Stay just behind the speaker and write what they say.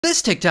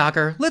This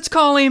TikToker, let's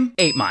call him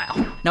 8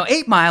 Mile. Now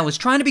 8 Mile is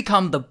trying to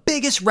become the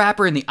biggest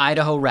rapper in the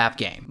Idaho rap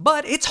game,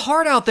 but it's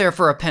hard out there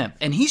for a pimp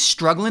and he's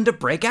struggling to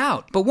break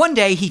out. But one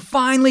day he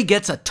finally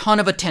gets a ton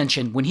of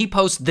attention when he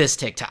posts this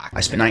TikTok.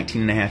 I spent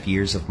 19 and a half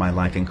years of my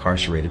life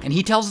incarcerated. And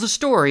he tells the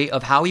story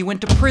of how he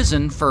went to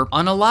prison for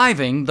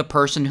unaliving the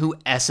person who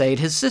essayed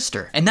his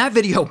sister. And that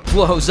video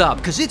blows up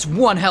because it's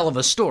one hell of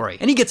a story.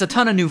 And he gets a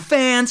ton of new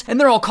fans and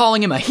they're all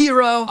calling him a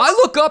hero. I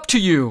look up to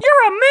you.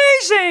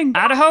 You're amazing.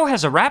 Idaho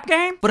has a rap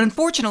game? But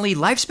unfortunately,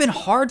 life's been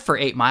hard for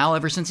 8 Mile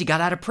ever since he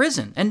got out of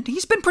prison, and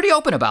he's been pretty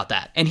open about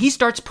that. And he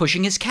starts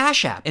pushing his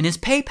Cash App and his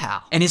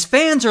PayPal. And his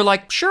fans are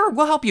like, sure,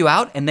 we'll help you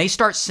out, and they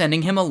start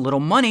sending him a little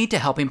money to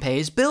help him pay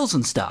his bills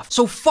and stuff.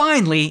 So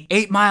finally,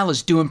 8 Mile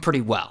is doing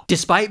pretty well.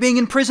 Despite being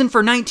in prison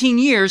for 19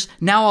 years,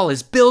 now all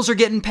his bills are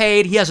getting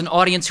paid, he has an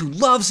audience who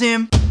loves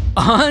him.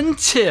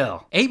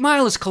 Until 8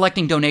 Mile is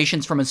collecting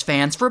donations from his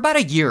fans for about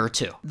a year or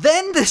two.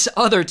 Then this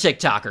other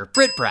TikToker,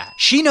 Brit Brat,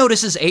 she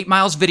notices 8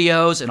 Mile's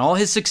videos and all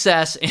his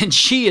success, and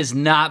she is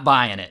not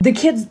buying it. The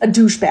kid's a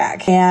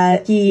douchebag,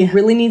 and he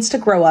really needs to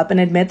grow up and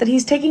admit that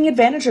he's taking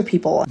advantage of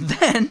people.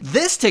 Then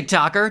this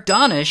TikToker,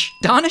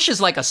 Donish is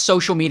like a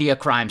social media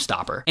crime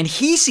stopper, and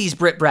he sees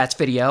Brit Brat's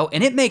video,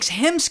 and it makes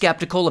him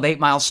skeptical of 8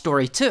 Mile's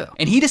story too.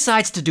 And he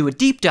decides to do a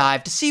deep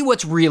dive to see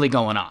what's really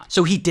going on.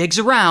 So he digs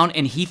around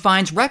and he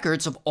finds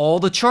records of all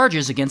the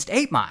charges against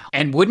 8 Mile.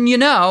 And wouldn't you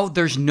know,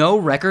 there's no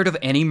record of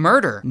any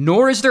murder,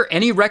 nor is there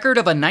any record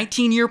of a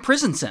 19-year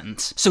prison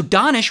sentence. So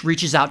Donish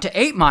reaches out to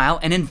 8 Mile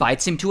and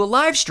invites him to a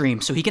live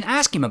stream so he can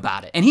ask him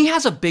about it. And he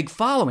has a big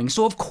following,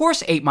 so of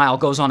course 8 Mile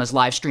goes on his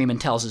live stream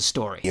and tells his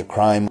story. Your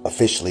crime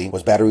officially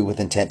was battery with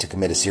intent to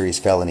commit a serious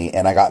felony,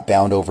 and I got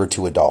bound over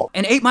to adult.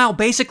 And 8 Mile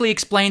basically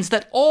explains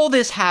that all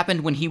this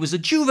happened when he was a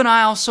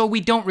juvenile, so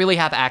we don't really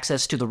have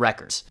access to the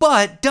records.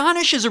 But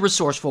Donish is a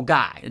resourceful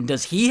guy, and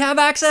does he have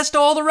access to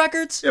all the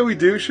records? Yeah, we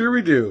do. Sure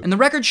we do. And the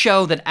records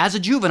show that as a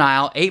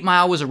juvenile, 8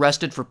 Mile was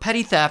arrested for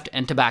petty theft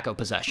and tobacco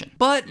possession,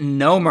 but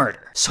no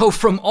murder. So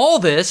from all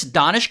this,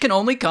 Donish can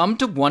only come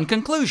to one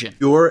conclusion.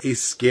 You're a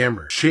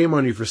scammer. Shame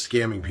on you for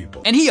scamming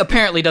people. And he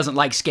apparently doesn't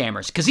like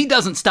scammers, because he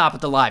doesn't stop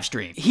at the live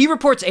stream. He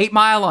reports 8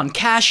 Mile on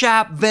Cash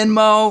App,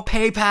 Venmo,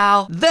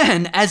 PayPal.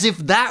 Then, as if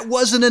that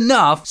wasn't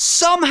enough,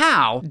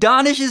 somehow,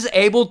 Donish is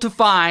able to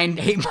find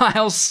 8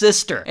 Mile's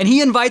sister, and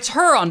he invites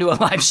her onto a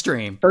live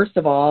stream. First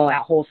of all,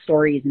 that whole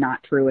story is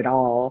not true at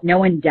all. No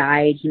one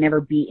died. He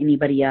never beat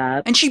anybody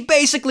up. And she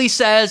basically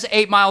says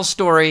 8 Mile's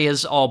story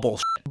is all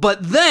bullshit. But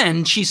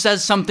then she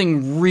says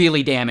something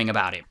really damning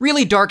about him.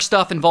 Really dark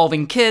stuff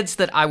involving kids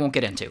that I won't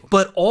get into.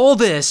 But all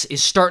this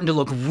is starting to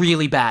look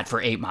really bad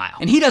for 8 Mile.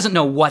 And he doesn't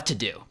know what to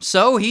do.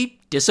 So he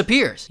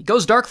disappears. He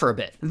goes dark for a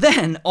bit.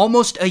 Then,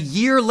 almost a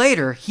year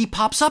later, he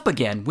pops up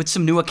again with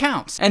some new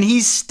accounts. And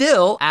he's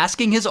still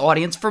asking his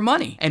audience for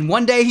money. And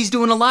one day he's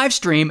doing a live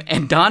stream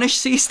and Donish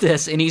sees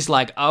this and he's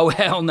like, oh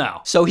hell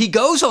no. So he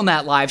goes on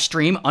that live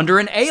stream under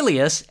an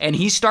alias and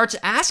he starts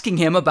asking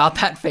him about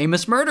that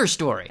famous murder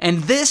story. And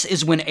this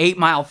is when 8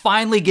 Mile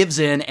finally gives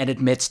in and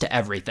admits to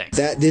everything.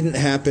 That didn't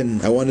happen.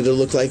 I wanted to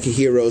look like a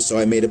hero, so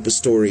I made up a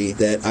story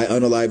that I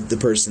unalived the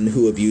person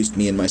who abused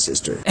me and my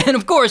sister. And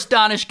of course,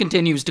 Donish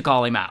continues to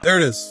call him out. There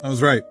it is. I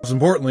was right. Most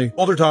importantly,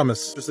 Coulter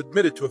Thomas just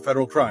admitted to a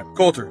federal crime.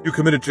 Coulter, you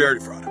committed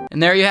charity fraud.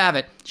 And there you have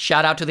it.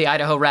 Shout out to the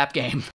Idaho rap game.